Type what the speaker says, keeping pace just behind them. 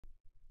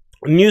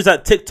News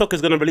that TikTok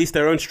is going to release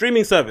their own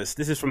streaming service.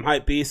 This is from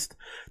Hypebeast.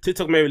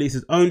 TikTok may release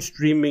its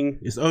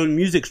own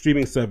music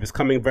streaming service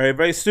coming very,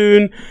 very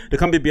soon. The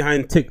company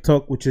behind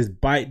TikTok, which is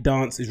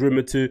ByteDance, is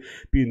rumored to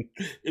be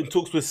in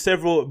talks with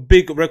several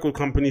big record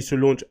companies to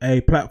launch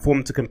a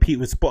platform to compete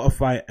with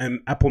Spotify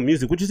and Apple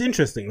Music, which is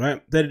interesting,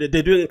 right? They're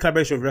doing it in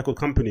collaboration with record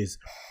companies.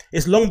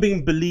 It's long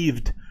been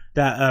believed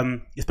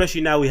that,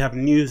 especially now we have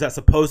news that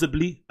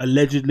supposedly,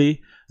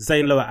 allegedly,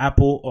 Zane Lowe at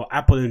Apple, or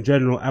Apple in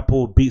general,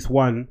 Apple Beats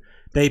One,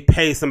 they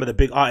pay some of the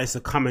big artists to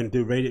come and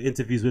do radio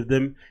interviews with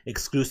them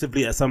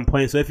exclusively at some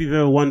point. So if you've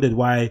ever wondered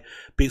why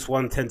Beats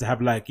One tend to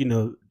have, like, you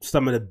know,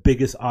 some of the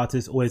biggest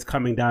artists always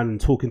coming down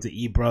and talking to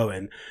Ebro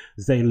and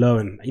Zane Lowe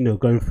and, you know,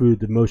 going through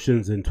the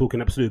motions and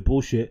talking absolute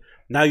bullshit,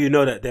 now you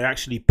know that they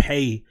actually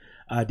pay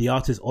the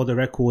artist or the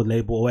record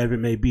label or whatever it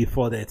may be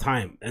for their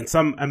time. And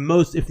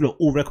most, if not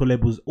all, record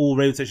labels, all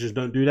radio stations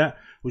don't do that,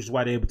 which is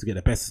why they're able to get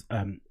the best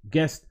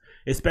guest.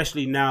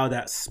 Especially now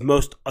that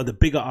most of the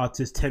bigger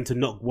artists tend to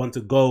not want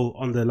to go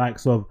on the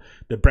likes of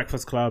the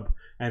Breakfast Club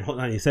and Hot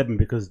 97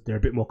 because they're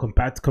a bit more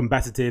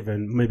combative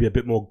and maybe a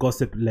bit more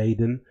gossip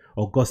laden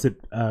or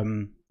gossip,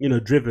 you know,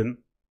 driven.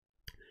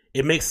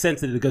 It makes sense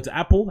that they go to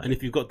Apple, and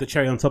if you've got the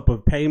cherry on top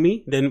of paying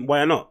me, then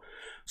why not?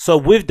 So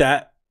with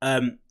that,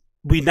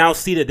 we now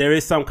see that there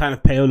is some kind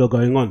of payola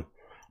going on.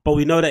 But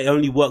we know that it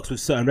only works with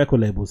certain record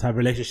labels, have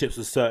relationships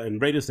with certain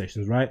radio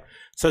stations, right?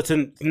 So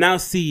to now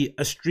see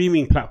a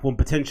streaming platform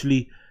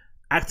potentially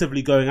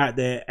actively going out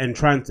there and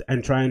trying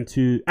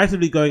to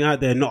actively going out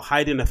there, not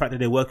hiding the fact that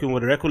they're working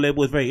with a record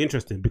label, is very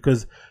interesting,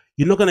 because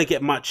you're not going to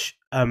get much.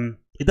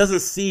 It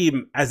doesn't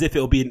seem as if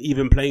it'll be an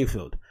even playing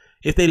field.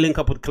 If they link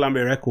up with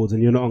Columbia Records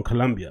and you're not on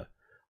Columbia,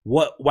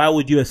 why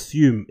would you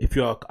assume, if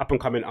you're an up and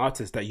coming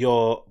artist, that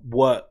your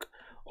work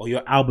or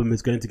your album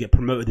is going to get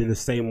promoted in the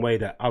same way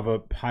that other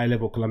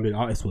high-level Colombian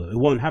artists will? It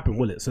won't happen,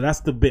 will it? So that's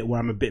the bit where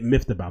I'm a bit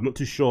miffed about. I'm not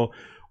too sure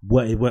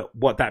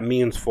what that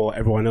means for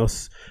everyone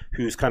else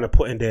who's kind of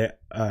putting their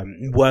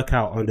work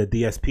out on the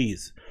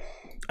DSPs.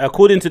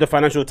 According to the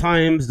Financial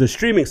Times, the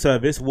streaming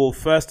service will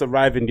first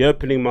arrive in the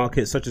opening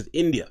markets such as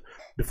India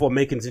before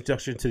making its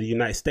introduction to the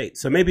United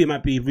States. So maybe it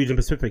might be region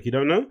Pacific, you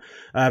don't know.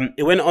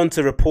 It went on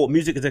to report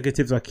music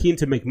executives are keen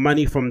to make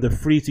money from the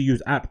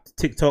free-to-use app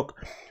TikTok,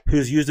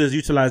 whose users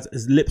utilize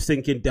as lip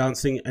syncing,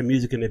 dancing, and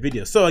music in their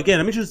videos. So again,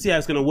 I'm interested to see how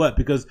it's going to work,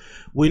 because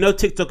we know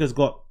TikTok has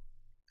got,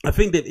 I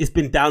think that it's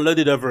been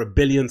downloaded over 1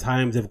 billion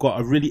times. They've got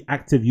a really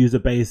active user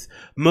base.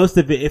 Most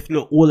of it, if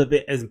not all of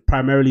it, is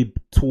primarily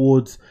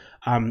towards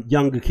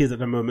younger kids at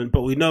the moment.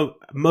 But we know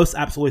most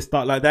apps always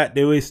start like that.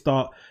 They always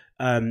start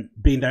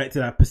being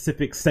directed at a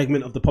specific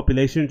segment of the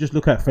population. Just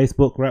look at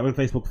Facebook, right? When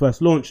Facebook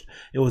first launched,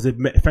 it was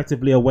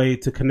effectively a way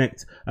to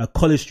connect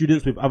college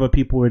students with other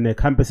people in their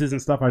campuses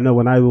and stuff. I know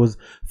when I was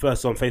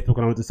first on Facebook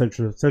and I went to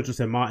Central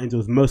St. Martin's, it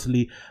was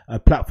mostly a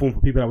platform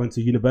for people that went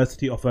to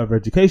university or further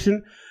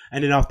education.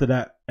 And then after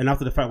that, and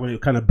after the fact when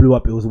it kind of blew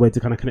up, it was a way to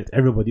kind of connect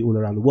everybody all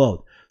around the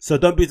world. So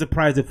don't be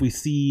surprised if we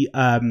see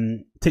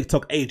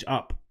TikTok age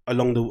up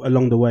along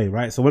the way,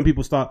 right? So when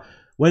people start,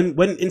 when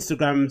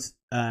Instagram's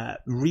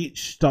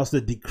reach starts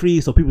to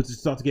decrease, or people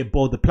start to get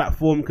bored of the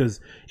platform, because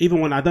even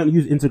when I don't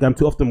use Instagram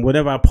too often,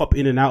 whenever I pop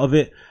in and out of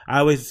it, I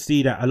always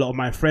see that a lot of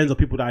my friends or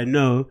people that I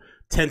know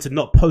tend to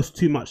not post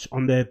too much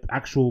on their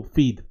actual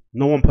feed.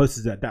 No one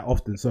posts that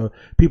often, so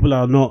people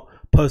are not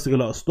posting a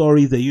lot of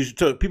stories.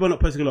 People are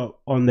not posting a lot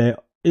on their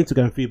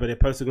Instagram feed, but they're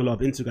posting a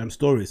lot of Instagram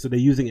stories, so they're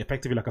using it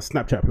effectively like a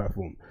Snapchat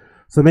platform.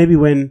 So maybe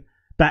when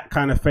that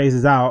kind of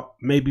phases out,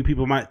 maybe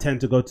people might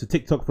tend to go to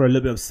TikTok for a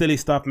little bit of silly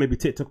stuff. Maybe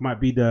TikTok might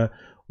be the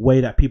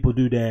way that people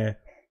do their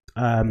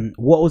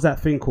what was that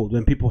thing called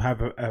when people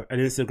have an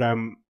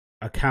Instagram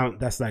account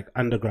that's like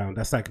underground,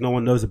 that's like no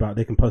one knows about,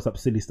 they can post up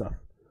silly stuff.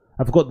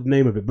 I forgot the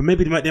name of it, but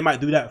maybe they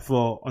might do that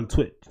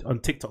on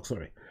TikTok,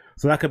 sorry.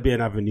 So that could be an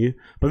avenue.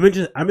 But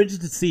I'm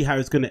interested to see how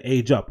it's going to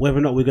age up, whether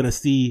or not we're going to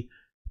see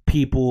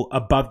people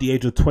above the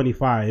age of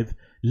 25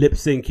 lip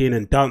syncing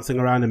and dancing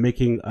around and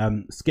making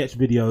sketch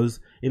videos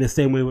in the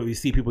same way that we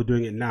see people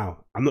doing it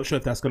now. I'm not sure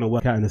if that's going to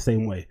work out in the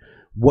same way.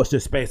 Watch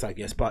this space, I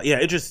guess. But yeah,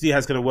 interested to see how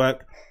it's going to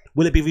work.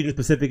 Will it be region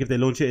specific if they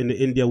launch it in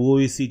India? Will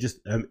we see just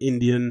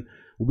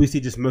will we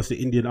see just mostly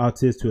Indian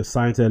artists who are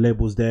signed to their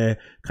labels there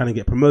kind of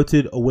get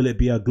promoted, or will it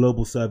be a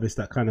global service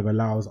that kind of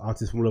allows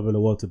artists from all over the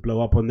world to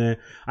blow up on there?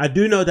 I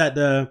do know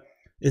that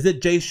is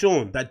it Jay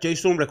Sean? That Jay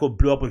Sean record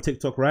blew up on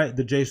TikTok, right?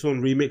 The Jay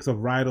Sean remix of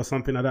Ride or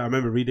something like that. I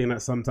remember reading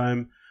that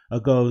sometime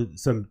ago.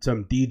 Some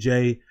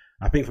DJ,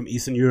 I think from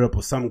Eastern Europe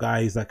or some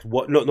guy, he's like,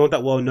 what, not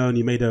that well known.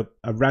 He made a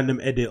random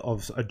edit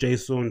of a Jay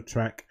Sean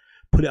track,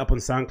 put it up on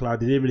SoundCloud.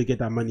 They didn't really get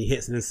that many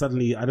hits, and then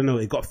suddenly, I don't know,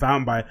 it got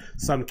found by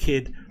some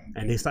kid,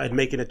 and they started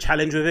making a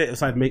challenge with it.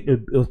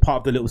 It was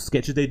part of the little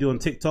sketches they do on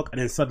TikTok, and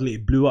then suddenly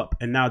it blew up.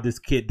 And now this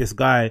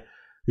guy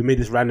who made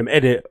this random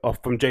edit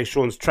from Jay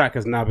Sean's track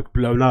has now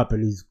blown up,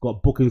 and he's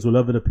got bookings all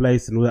over the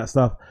place and all that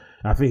stuff.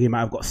 I think he might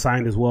have got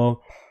signed as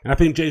well. And I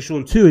think Jay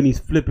Sean too, and he's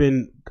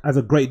flipping, as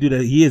a great dude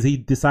that he is, he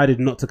decided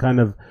not to kind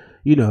of,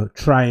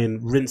 try and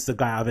rinse the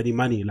guy out of any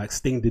money like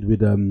Sting did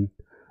with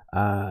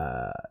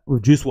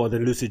with Juice WRLD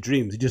and Lucid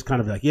Dreams. He just kind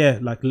of like, yeah,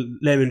 like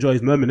let him enjoy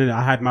his moment. And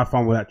I had my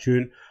fun with that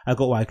tune. I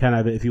got what I can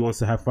out of it. If he wants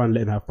to have fun,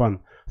 let him have fun.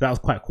 So that was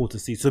quite cool to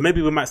see. So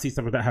maybe we might see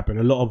something like that happen.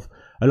 A lot of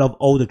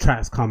older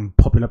tracks come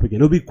popping up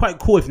again. It would be quite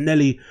cool if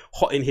Nelly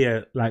Hot in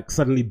Here like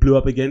suddenly blew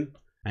up again.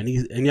 And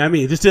you know what I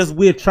mean? Just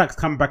weird tracks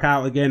come back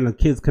out again and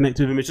kids connect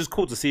with him. It's just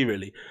cool to see,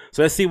 really.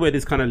 So let's see where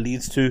this kind of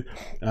leads to.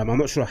 I'm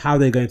not sure how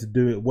they're going to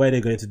do it, where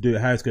they're going to do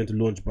it, how it's going to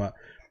launch, but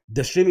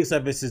the streaming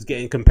service is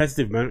getting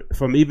competitive, man.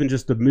 From even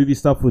just the movie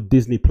stuff with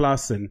Disney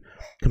Plus and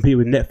compete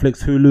with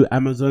Netflix, Hulu,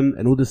 Amazon,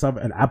 and all this stuff,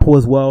 and Apple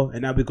as well.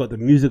 And now we've got the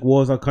music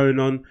wars are going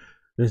on.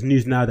 There's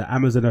news now that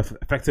Amazon have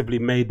effectively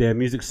made their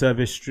music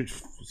streaming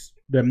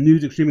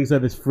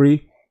service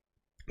free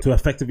to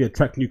effectively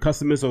attract new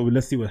customers. So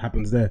let's see what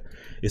happens there.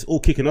 It's all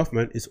kicking off,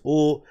 man. It's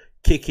all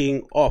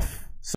kicking off.